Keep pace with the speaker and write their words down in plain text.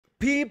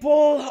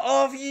People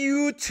of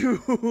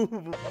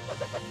YouTube.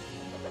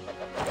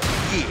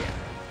 Yeah.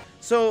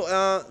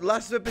 So,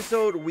 last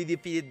episode we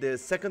defeated the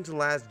second to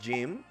last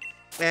gym,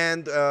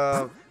 and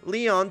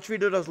Leon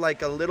treated us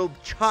like a little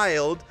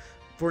child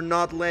for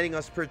not letting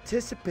us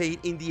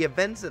participate in the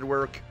events that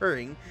were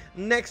occurring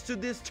next to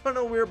this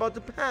tunnel we're about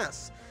to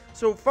pass.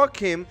 So fuck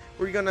him.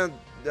 We're gonna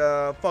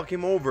fuck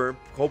him over,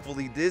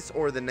 hopefully this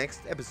or the next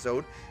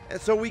episode,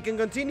 and so we can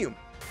continue.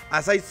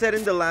 As I said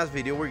in the last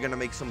video, we're gonna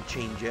make some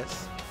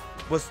changes,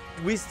 but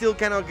we still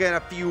cannot get a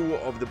few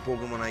of the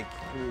Pokemon I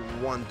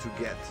want to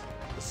get.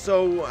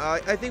 So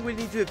I think we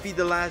need to defeat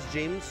the last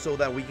gym so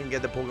that we can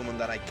get the Pokemon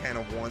that I kind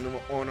of want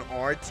on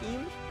our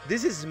team.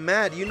 This is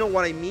mad, you know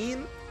what I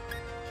mean?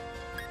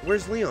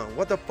 Where's Leon?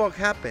 What the fuck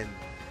happened?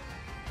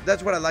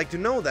 That's what I'd like to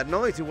know. That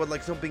noise, it was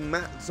like something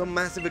some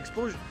massive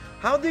explosion.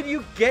 How did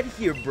you get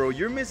here, bro?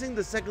 You're missing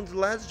the second to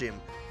last gym.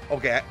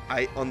 Okay,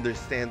 I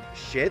understand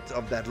shit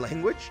of that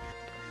language.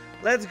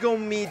 Let's go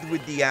meet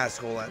with the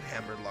asshole at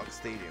Hammerlock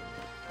Stadium,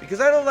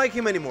 because I don't like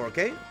him anymore,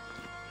 okay?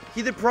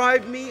 He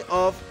deprived me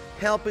of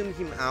helping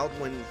him out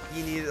when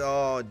he needed,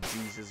 oh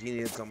Jesus, he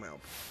needed some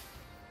help.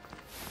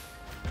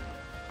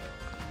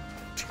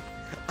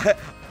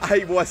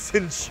 I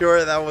wasn't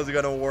sure that was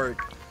gonna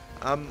work.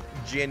 I'm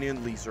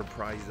genuinely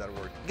surprised that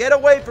worked. Get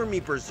away from me,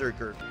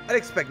 Berserker. I'd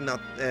expect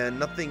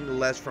nothing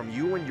less from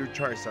you and your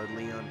Charizard,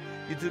 Leon.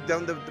 You took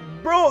down the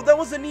bro, that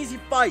was an easy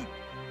fight.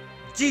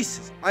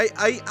 Jesus,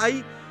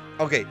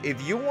 okay,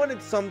 if you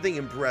wanted something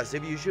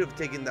impressive, you should have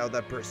taken down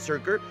that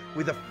Berserker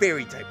with a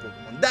fairy type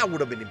Pokemon. That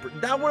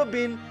would have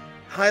been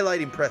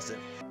highlight impressive.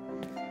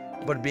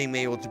 But being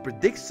able to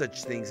predict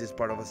such things is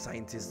part of a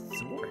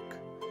scientist's work.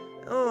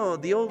 Oh,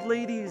 the old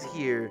lady is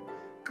here.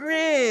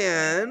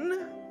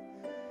 Gran,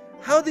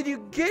 how did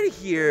you get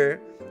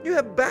here? You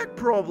have back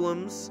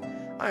problems.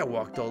 I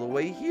walked all the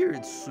way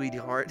here,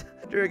 sweetheart.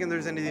 Do you reckon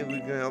there's anything we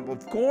can help?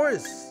 Of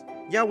course.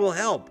 Yeah, we'll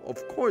help.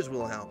 Of course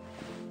we'll help.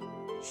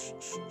 Shh,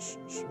 shh, shh,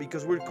 shh,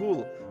 because we're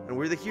cool and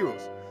we're the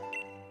heroes.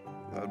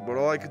 But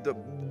all I could do.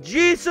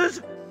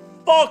 Jesus,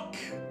 fuck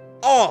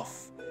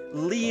off,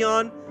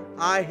 Leon.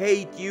 I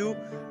hate you.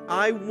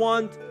 I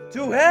want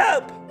to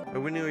help.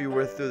 But we knew you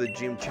were through the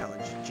gym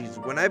challenge. Jesus,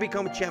 when I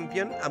become a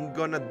champion, I'm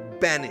gonna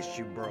banish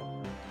you,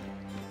 bro.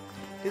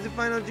 It's the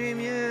final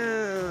gym,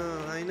 yeah,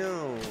 I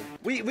know.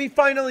 We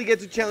finally get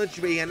to challenge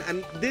Rayan,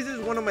 and this is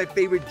one of my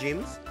favorite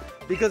gyms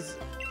because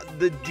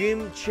the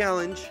gym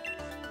challenge,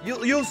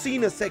 you'll see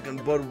in a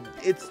second, but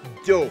it's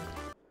dope.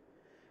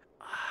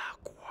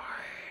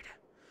 Awkward.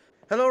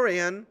 Hello,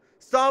 Rayan.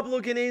 Stop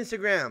looking at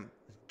Instagram.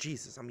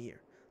 Jesus, I'm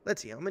here.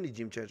 Let's see, how many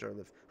gym challenges are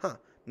left? Huh,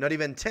 not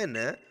even 10,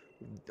 eh?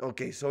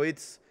 Okay, so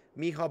it's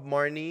me, Hop,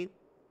 Marnie,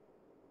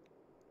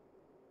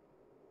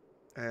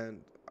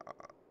 and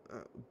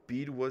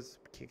Bede was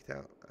kicked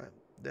out.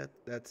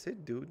 That's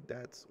it, dude.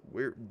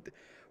 We're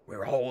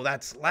all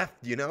that's left,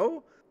 you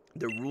know?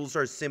 The rules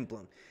are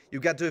simple. You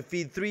got to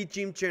defeat 3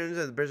 gym trainers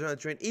as a personal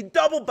trainer in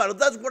double battle.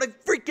 That's what I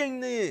freaking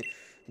need.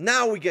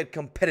 Now we get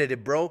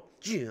competitive, bro.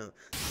 Yeah.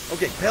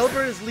 Okay,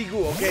 Pelipper is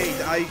legal. Okay,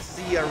 I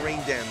see a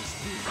rain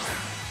dance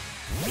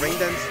team. Rain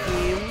dance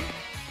team.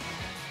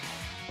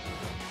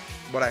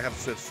 But I have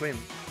Swift Swim,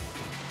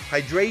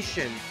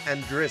 Hydration,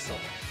 and Drizzle.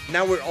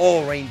 Now we're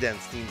all rain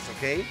dance teams,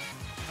 okay?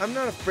 I'm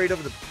not afraid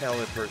of the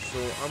Pelipper, so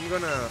I'm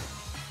gonna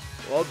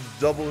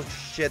double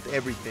shit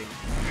everything.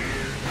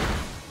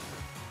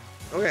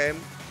 Okay,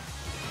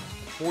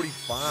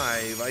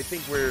 45. I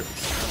think we're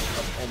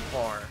up on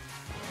par.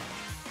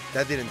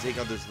 That didn't take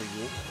out this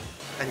legal,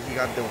 and he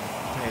got the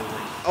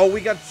tailwind. Oh, we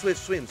got Swift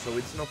Swim, so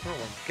it's no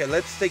problem. Okay,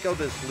 let's take out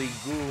this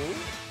legal.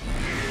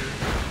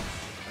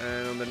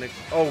 And on the next...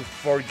 Oh,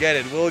 forget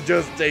it. We'll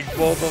just take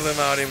both of them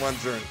out in one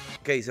turn.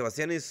 Okay,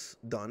 Sebastian is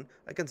done.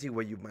 I can see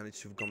why you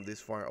managed to come this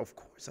far. Of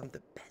course, I'm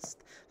the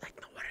best. Like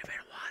no one ever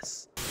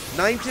was.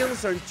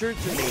 Ninetales are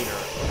Turtonator.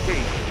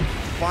 Okay,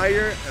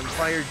 Fire and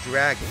Fire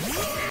Dragon.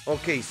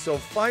 Okay, so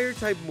Fire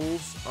type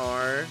moves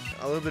are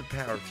a little bit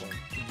powerful.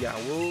 Yeah,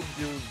 we'll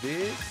do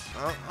this.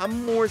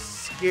 I'm more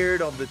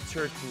scared of the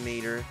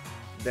Turtonator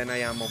than I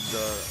am of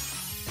the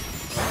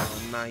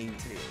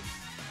Ninetales.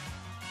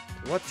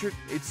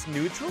 It's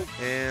neutral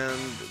and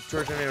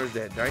Turtonator is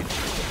dead, right?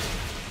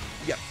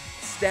 Yeah.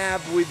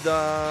 Stab with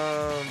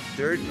the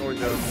dirt or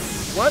the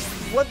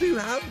what do you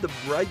have? The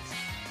bright,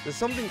 there's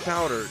something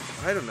powdered.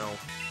 I don't know.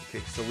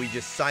 Okay, so we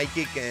just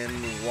psychic and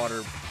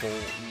water pull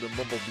the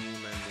bubble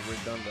beam and we're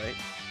done, right?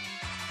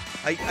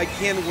 I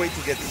can't wait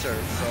to get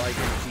Surf so I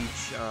can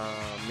teach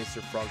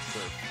Mr. Frog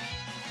Surf.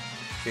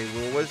 Okay,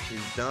 Will-O-Wisp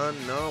is done.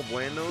 No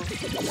bueno.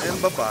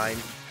 And bye-bye.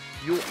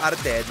 You are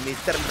dead,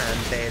 Mr.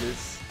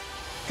 Ninetales.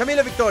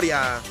 Camila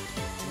Victoria!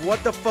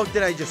 What the fuck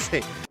did I just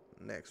say?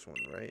 Next one,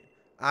 right?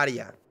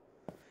 Arya.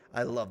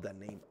 I love that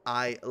name.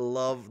 I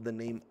love the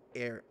name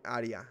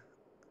Arya.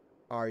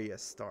 Arya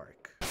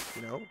Stark.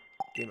 You know?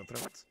 Game of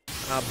Thrones.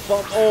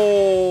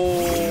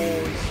 Oh!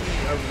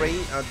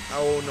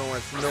 Oh no, a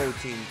snow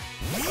team.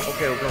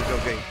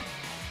 Okay.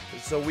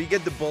 So we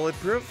get the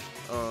bulletproof.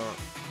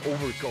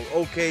 Overcoat.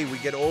 Okay, we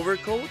get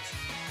overcoat.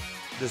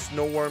 The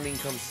snow warming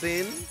comes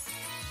in.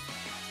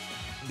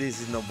 This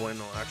is no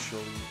bueno,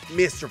 actually.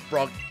 Mr.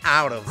 Frog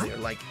out of there,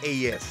 like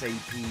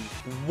ASAP.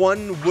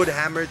 One wood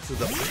hammer to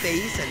the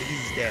face and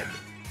he's dead.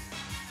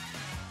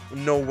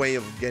 No way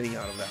of getting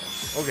out of that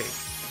one. Okay,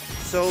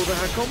 so the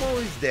Hakomo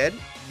is dead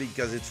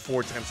because it's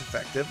 4 times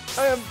effective.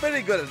 I am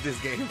very good at this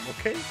game,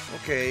 okay?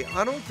 Okay,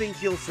 I don't think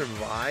he'll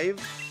survive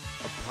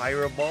a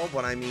Pyro Ball,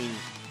 but I mean,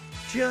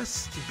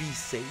 just to be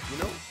safe, you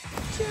know?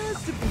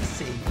 Just to be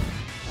safe.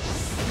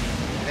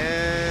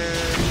 And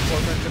 4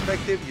 times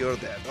effective, you're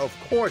dead. Of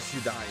course you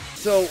die.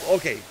 So,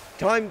 okay,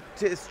 time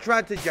to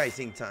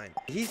strategizing time.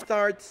 He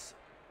starts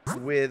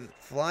with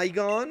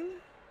Flygon,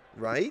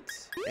 right?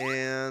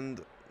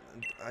 And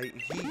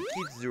he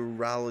keeps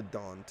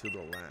Duraludon to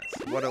the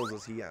last. What else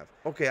does he have?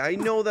 Okay, I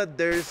know that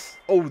there's...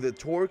 Oh, the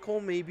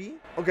Torkoal, maybe?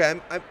 Okay,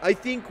 I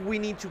think we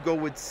need to go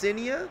with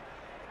Zinnia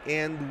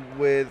and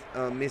with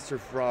Mr.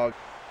 Frog.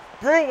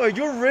 Bro, are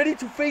you ready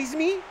to face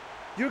me?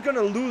 You're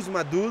gonna lose,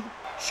 my dude.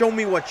 Show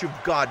me what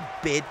you've got,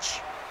 bitch.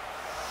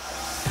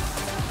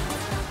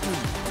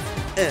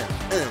 Yeah.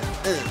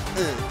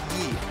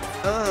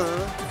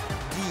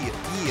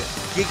 Yeah.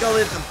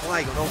 Gigalith and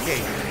Flygon.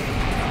 Okay.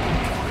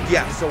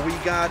 Yeah, so we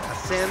got a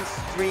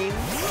Sandstream,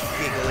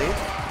 Gigalith,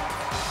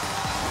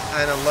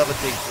 and a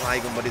Levitate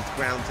Flygon, but it's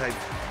ground type.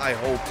 I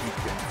hope he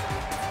can.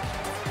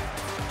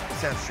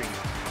 Sandstream.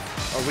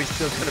 Are we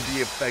still gonna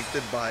be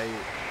affected by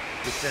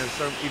the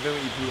Sandstorm, even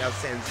if we have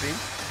Sandstream?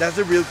 That's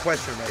a real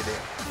question right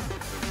there.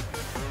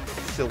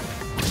 Still.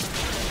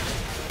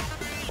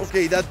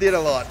 Okay, that did a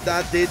lot.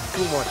 That did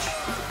too much.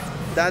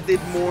 That did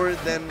more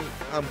than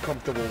I'm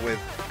comfortable with.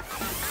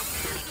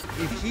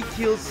 If he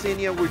kills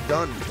Zinnia, we're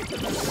done.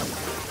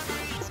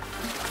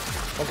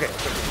 Okay.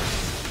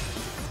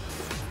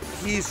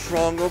 He's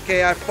strong.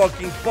 Okay, I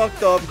fucking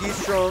fucked up. He's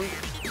strong.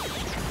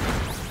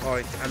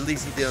 Alright, at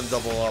least he didn't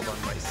double up on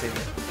my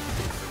Zinnia.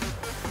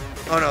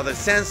 Oh no, the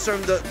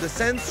Sandstorm, the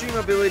Sandstream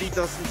ability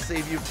doesn't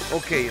save you.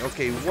 Okay,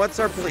 what's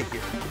our play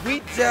here?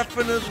 We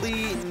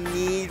definitely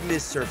need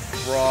Mr.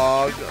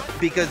 Frog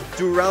because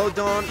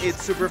Duraludon is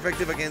super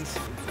effective against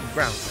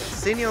ground types.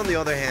 Zinnia, on the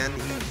other hand,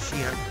 she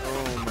has...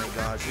 Oh my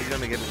gosh, she's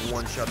gonna get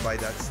one shot by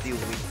that Steel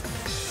Wing.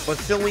 But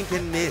Steel Wing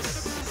can miss.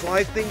 So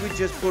I think we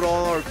just put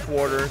all our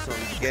quarters on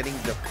getting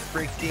the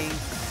freaking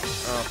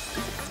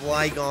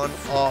Flygon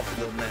off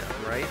the map,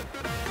 right?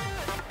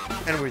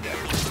 And we're dead.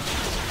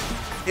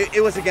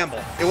 It was a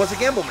gamble. It was a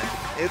gamble, man.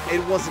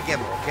 It was a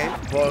gamble, okay?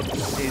 But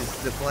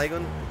is the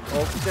Flygon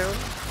also down?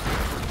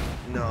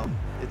 No,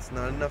 it's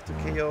not enough to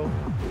KO.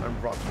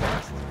 I'm rock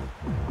fast.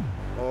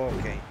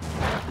 Okay.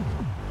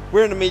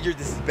 We're in a major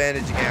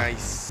disadvantage,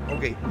 guys.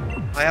 Okay,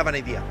 I have an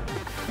idea.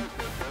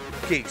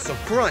 Okay, so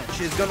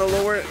Crunch is gonna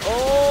lower it.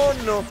 Oh,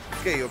 no.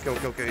 Okay.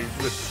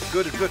 It's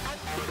good.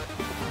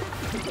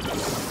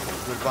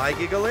 Goodbye,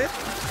 Gigalith.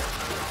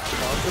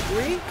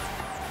 Possibly.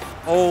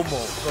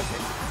 Almost.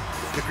 Okay.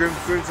 The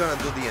Grim's gonna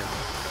do the end.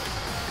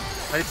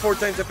 And it's 4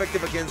 times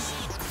effective against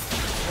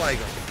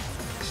Flygon.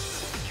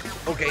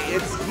 Okay,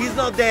 he's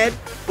not dead,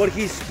 but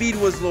his speed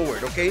was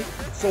lowered, okay?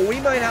 So we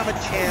might have a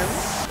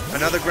chance.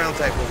 Another ground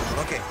type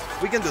Pokemon. Okay,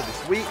 we can do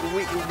this.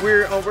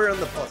 We're on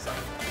the plus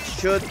side.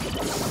 Should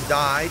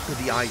die to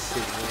the Ice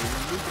Wind.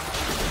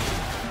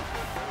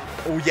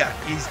 Oh yeah,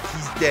 he's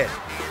dead.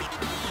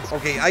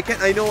 Okay,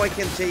 I know I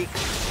can take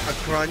a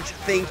Crunch.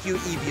 Thank you,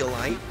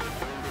 Eviolite.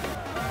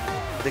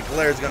 The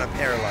glare is gonna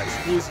paralyze.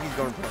 Who's he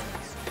gonna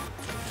paralyze?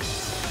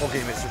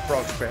 Okay, Mr.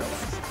 Frog's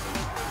paralyzed.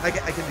 I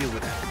can deal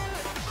with that.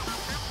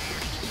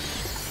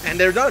 And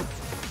they're done.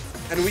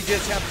 And we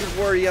just have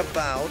to worry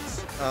about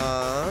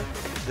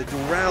the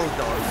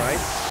Duraludon, right?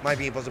 Might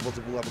be impossible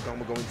to pull up a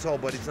combo going solo,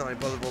 but it's not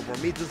impossible for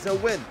me to still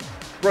win.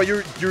 Bro,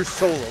 you're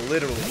solo,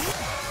 literally.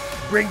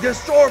 Bring the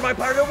storm. My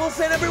partner will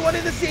send everyone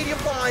in the stadium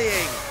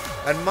flying,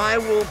 and my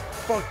will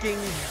fucking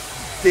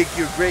dig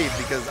your grave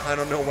because I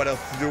don't know what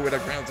else to do with a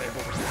ground type.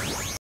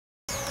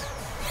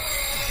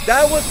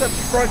 That was a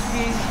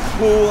fucking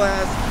cool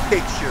ass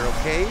picture,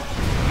 okay?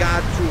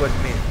 Got to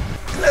admit.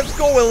 Let's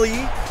go,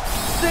 Ellie.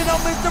 Sit on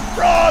Mr.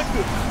 Frog.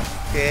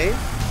 Okay.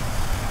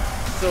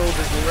 So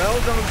the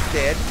Duraludon's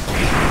dead.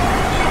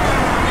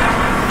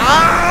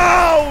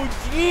 Ow!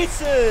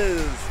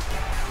 Jesus!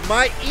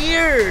 My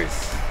ears!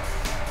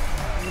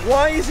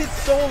 Why is it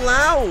so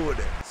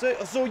loud?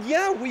 So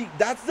yeah,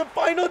 that's the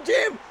final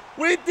gym!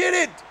 We did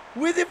it!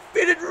 We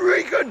defeated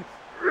Rigon!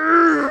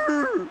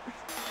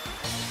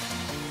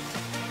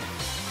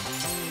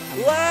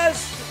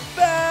 Last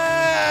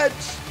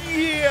match!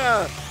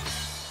 Yeah!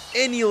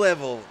 Any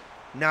level.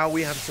 Now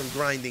we have some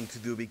grinding to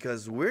do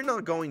because we're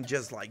not going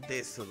just like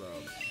this to the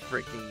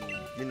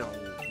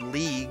freaking,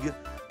 league,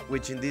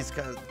 which in this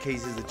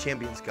case is the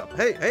Champions Cup.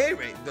 Hey,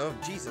 oh,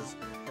 Jesus.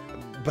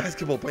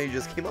 Basketball player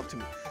just came up to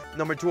me.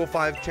 Number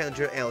 205,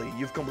 Challenger Ellie.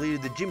 You've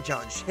completed the gym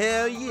challenge.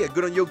 Hell yeah,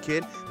 good on you,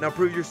 kid. Now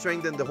prove your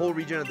strength in the whole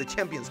region at the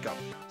Champions Cup.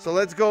 So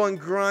let's go and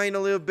grind a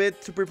little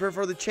bit to prepare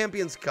for the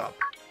Champions Cup.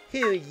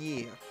 Hell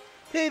yeah.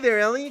 Hey there,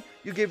 Ellie.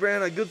 You gave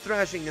Ryan a good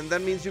thrashing, and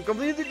that means you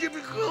completed the gym.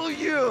 Hell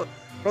yeah.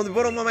 From the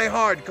bottom of my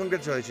heart,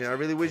 congratulations. I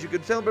really wish you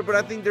could celebrate, but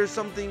I think there's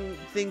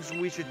things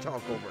we should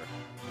talk over.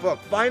 Fuck,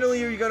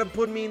 finally you're gonna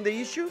put me in the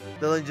issue?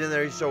 The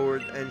legendary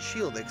sword and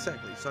shield,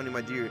 exactly. Sonny,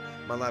 my dear,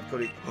 my lab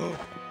colleague.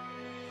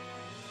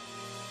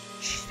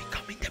 She's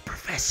becoming the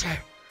professor.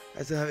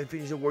 I still haven't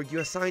finished the work you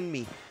assigned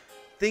me.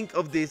 Think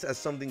of this as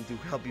something to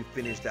help you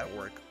finish that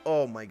work.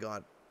 Oh my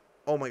god.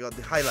 Oh my god,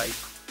 the highlight.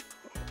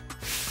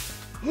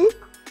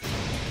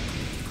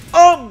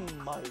 Oh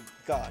my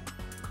god.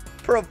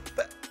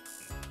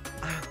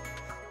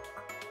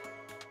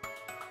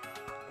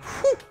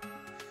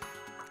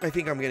 I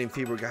think I'm getting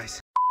fever,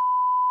 guys.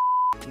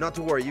 Not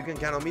to worry, you can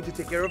count on me to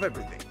take care of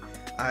everything.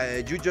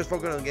 You just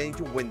focus on getting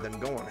to Wyndham.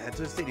 Go on, head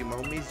to the stadium.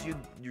 I'll miss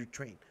your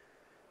train.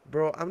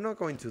 Bro, I'm not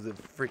going to the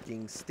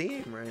freaking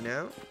stadium right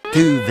now.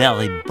 2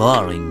 very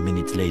boring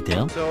minutes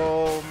later.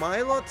 So,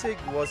 Milotic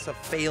was a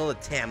failed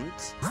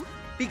attempt.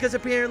 Because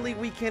apparently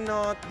we do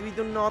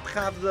not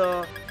have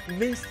the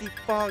Misty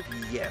Fog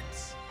yet.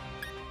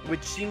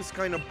 Which seems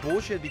kind of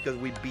bullshit because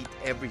we beat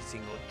every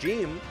single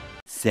gym.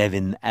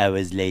 7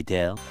 hours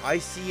later. I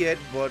see it,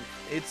 but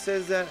it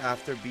says that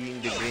after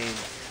beating the game.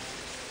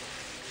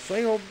 So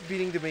I hope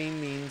beating the game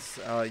means,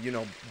 you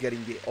know,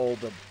 getting all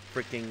the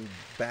freaking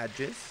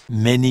badges.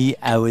 Many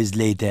hours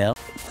later.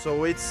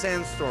 So it's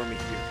sandstormy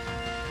here.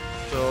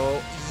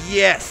 So,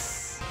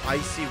 yes!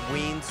 Icy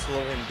wind,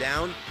 slow him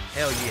down.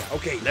 Hell yeah.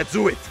 Okay, let's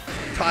do it.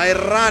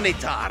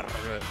 Tyranitar.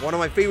 One of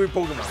my favorite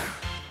Pokemon.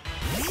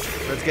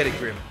 Let's get it,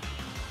 Grim.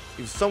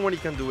 If somebody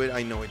can do it,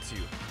 I know it's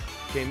you.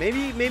 Okay,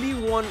 maybe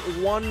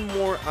one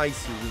more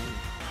Icy Wind.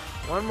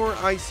 One more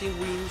Icy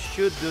Wind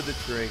should do the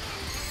trick.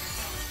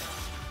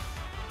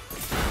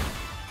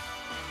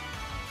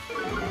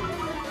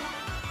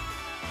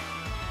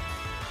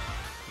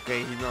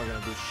 Okay, he's not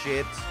gonna do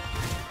shit.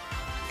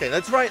 Okay,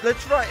 let's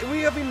try. We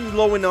have been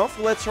low enough.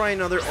 Let's try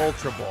another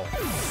Ultra Ball.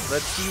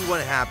 Let's see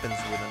what happens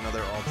with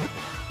another Ultra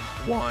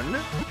Ball. 1,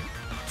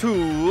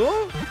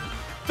 2,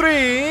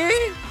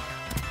 3.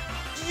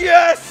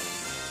 Yes!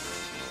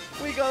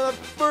 We got the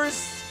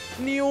first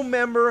new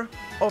member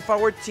of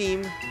our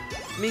team,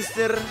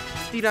 Mr.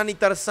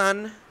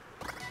 Tiranitar-san.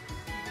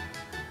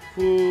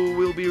 Who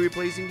will be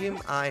replacing him?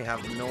 I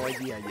have no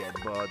idea yet,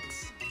 but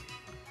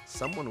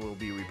someone will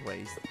be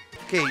replaced.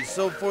 Okay,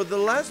 so for the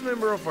last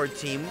member of our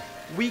team,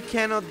 we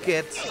cannot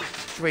get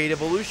trade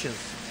evolutions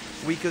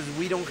because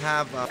we don't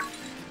have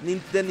the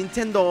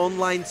Nintendo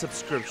Online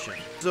subscription.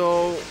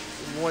 So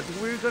what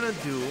we're gonna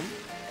do,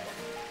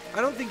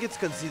 I don't think it's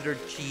considered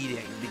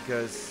cheating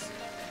because,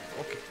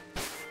 okay,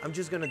 I'm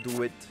just gonna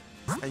do it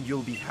and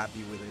you'll be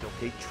happy with it,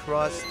 okay?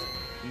 Trust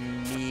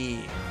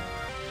me.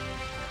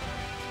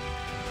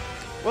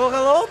 Well,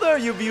 hello there,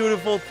 you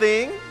beautiful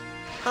thing.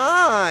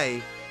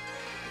 Hi.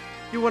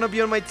 You wanna be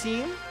on my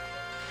team?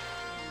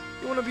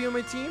 You wanna be on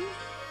my team?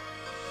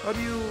 How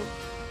do you...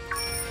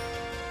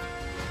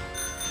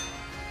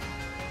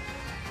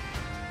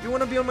 You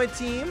wanna be on my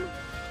team?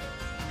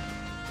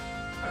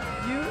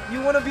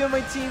 You wanna be on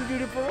my team,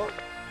 beautiful?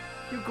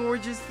 You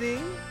gorgeous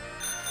thing?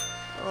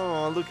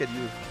 Oh, look at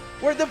you.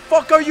 Where the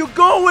fuck are you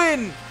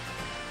going?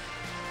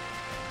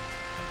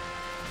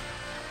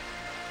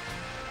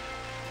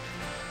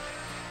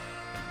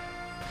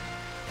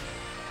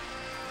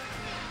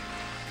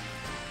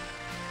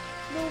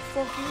 No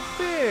fucking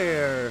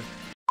fair.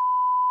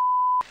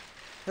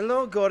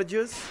 Hello,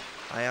 gorgeous.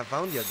 I have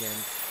found you again.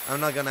 I'm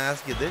not gonna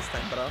ask you this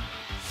time, bro.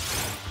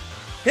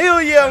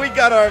 Hell yeah, we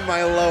got our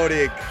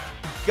Milotic.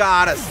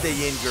 Gotta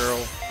stay in, girl.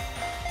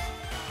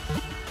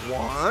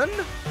 1,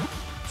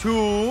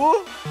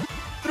 2,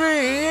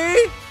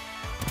 3.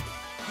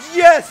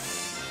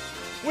 Yes!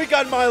 We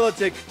got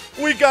Milotic.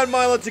 We got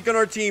Milotic on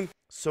our team.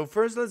 So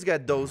first, let's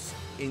get those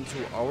into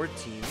our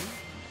team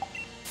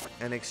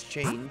and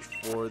exchange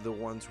for the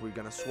ones we're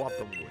gonna swap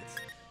them with.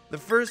 The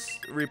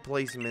first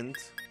replacement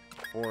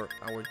for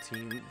our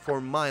team, for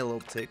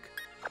Milotic,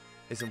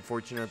 is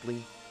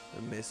unfortunately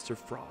Mr.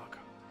 Frog,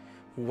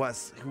 who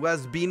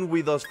has been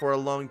with us for a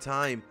long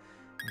time,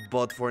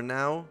 but for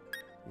now,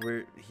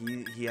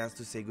 he has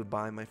to say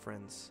goodbye, my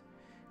friends.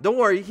 Don't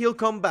worry, he'll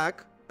come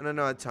back at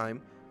another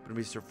time, but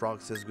Mr. Frog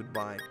says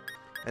goodbye.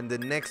 And the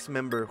next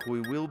member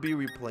who will be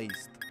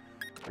replaced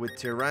with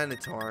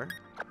Tyranitar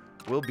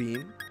will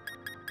be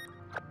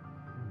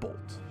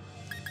Bolt,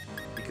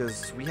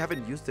 because we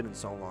haven't used it in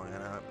so long,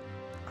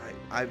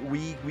 and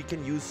we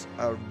can use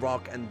a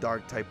rock and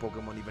dark type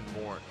Pokemon even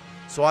more.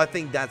 So I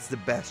think that's the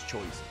best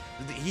choice.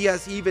 He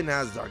even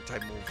has dark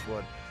type moves,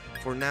 but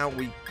for now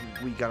we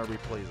gotta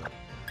replace him.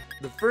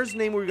 The first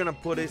name we're gonna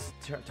put is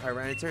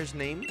Tyranitar's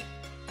name.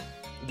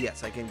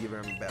 Yes, I can give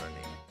him a better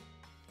name,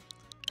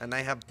 and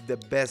I have the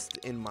best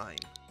in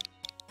mind.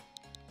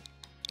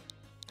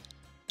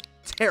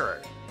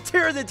 Terror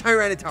the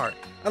Tyranitar.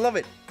 I love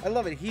it. I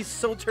love it. He's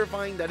so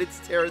terrifying that it's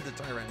Terror the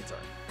Tyranitar.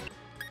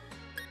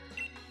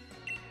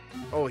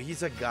 Oh,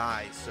 he's a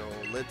guy, so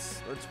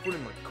let's put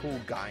him a cool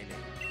guy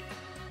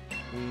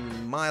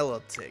name.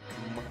 Milotic.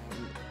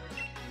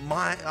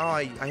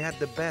 I had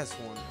the best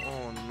one.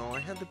 Oh no, I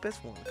had the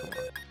best one. Come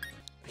on.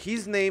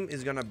 His name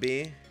is gonna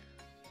be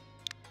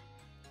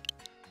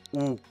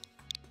Ooh.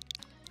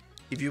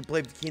 If you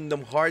played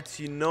Kingdom Hearts,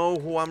 you know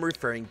who I'm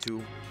referring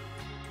to.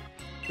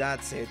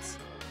 That's it.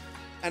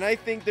 And I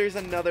think there's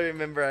another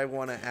member I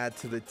want to add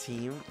to the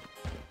team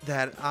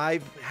that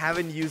I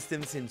haven't used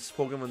him since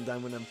Pokemon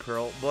Diamond and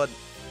Pearl, but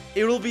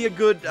it will be a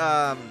good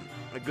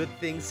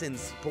thing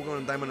since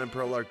Pokemon Diamond and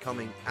Pearl are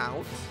coming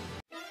out.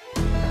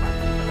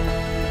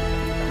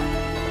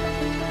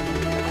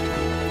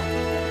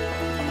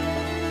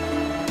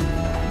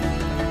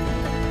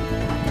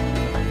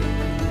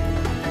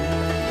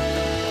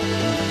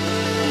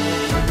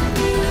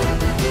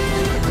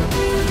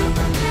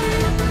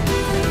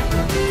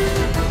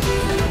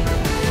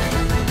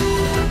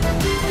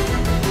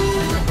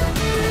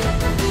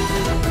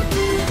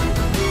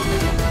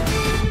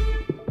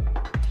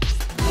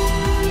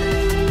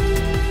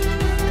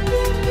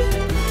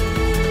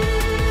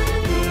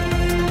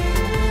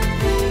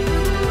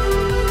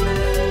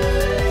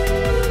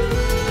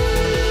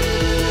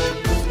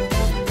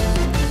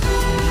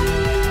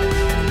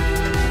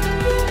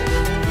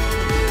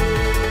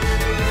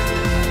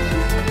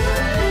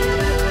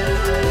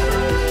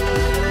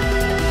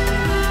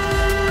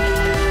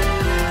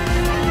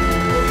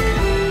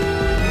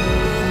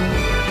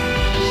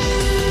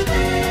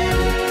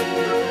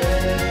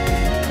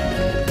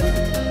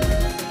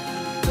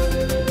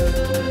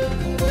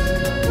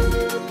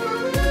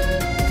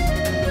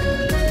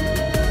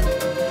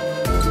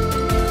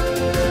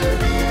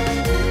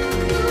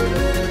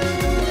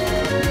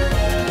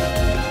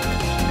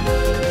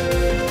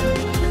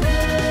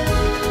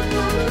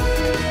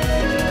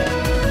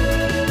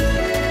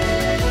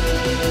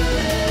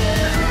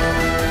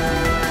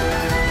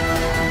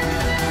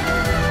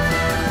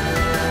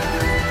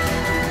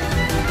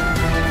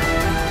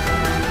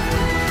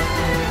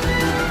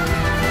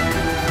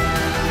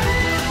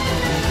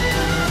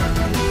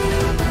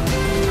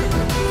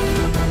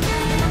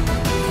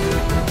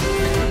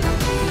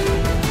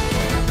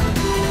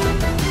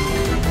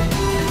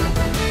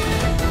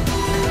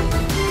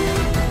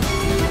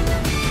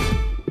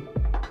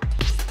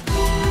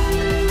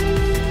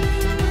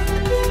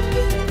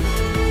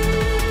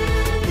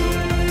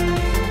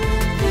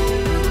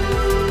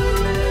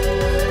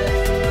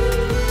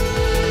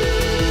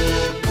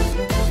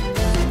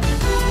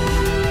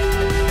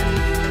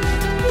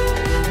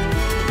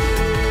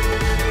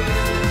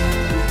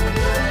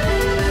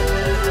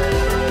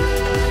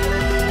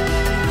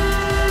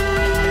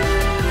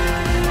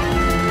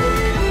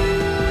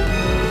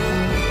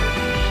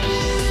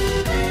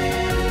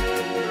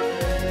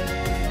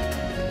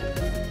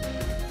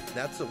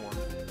 That's the one.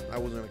 I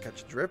was gonna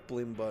catch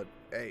Drifblim, but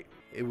hey,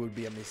 it would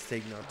be a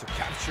mistake not to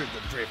capture the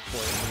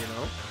Drifblim, you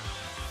know?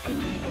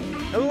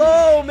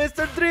 Hello,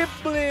 Mr.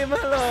 Drifblim,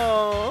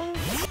 hello!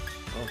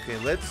 Okay,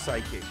 let's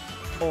Psychic.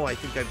 Oh, I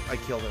think I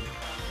killed him.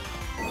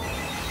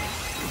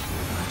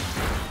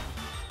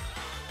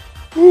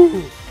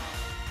 Woo!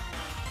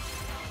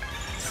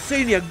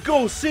 Senia,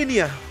 go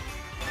Senia!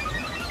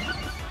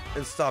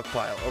 And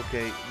stockpile.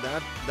 Okay,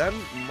 that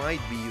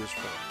might be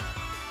useful.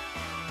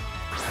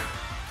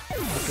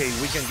 Okay,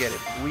 we can get it.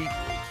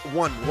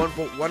 One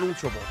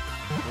Ultra Ball.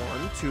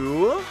 1,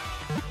 2,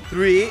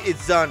 3.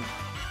 It's done.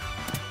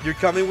 You're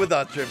coming with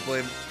us,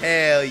 Drifblim.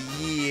 Hell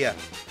yeah.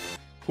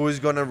 Who is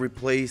gonna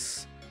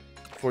replace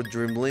for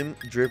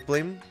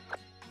Drifblim?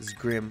 It's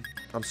Grim.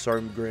 I'm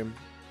sorry, Grim,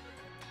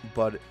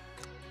 but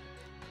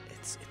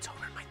it's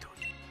over my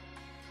dude.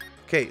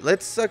 Okay,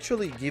 let's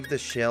actually give the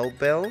Shell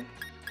Bell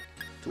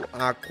to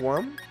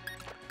Aqua.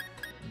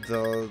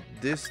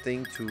 This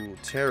thing to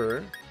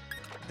Terror.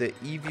 The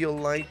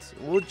Eviolite,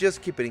 we'll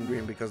just keep it in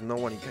green because no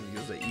one can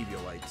use the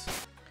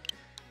Eviolites.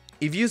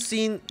 If you've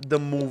seen the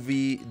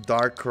movie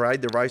Darkrai,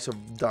 The Rise of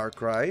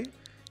Darkrai,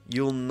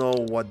 you'll know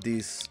what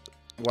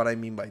I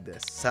mean by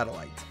this.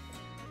 Satellite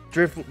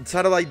the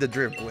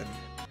Drifblim.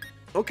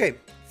 Okay,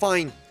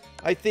 fine.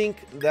 I think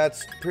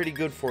that's pretty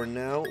good for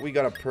now. We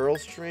got a Pearl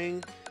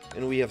String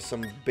and we have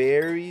some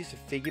berries,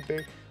 a Figgy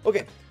Berry.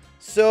 Okay,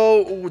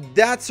 so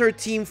that's our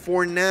team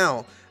for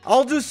now.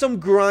 I'll do some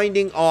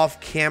grinding off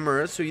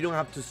camera so you don't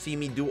have to see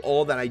me do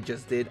all that I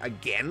just did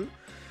again.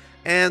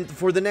 And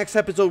for the next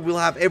episode, we'll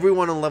have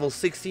everyone on level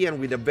 60 and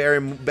with a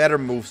better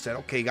moveset,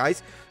 okay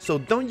guys? So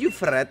don't you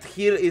fret,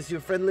 here is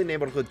your friendly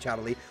neighborhood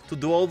Charlie to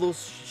do all those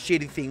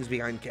shitty things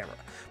behind camera.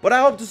 But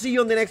I hope to see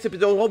you on the next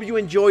episode, hope you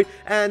enjoyed,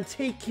 and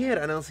take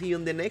care, and I'll see you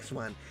on the next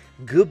one.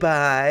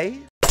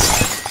 Goodbye!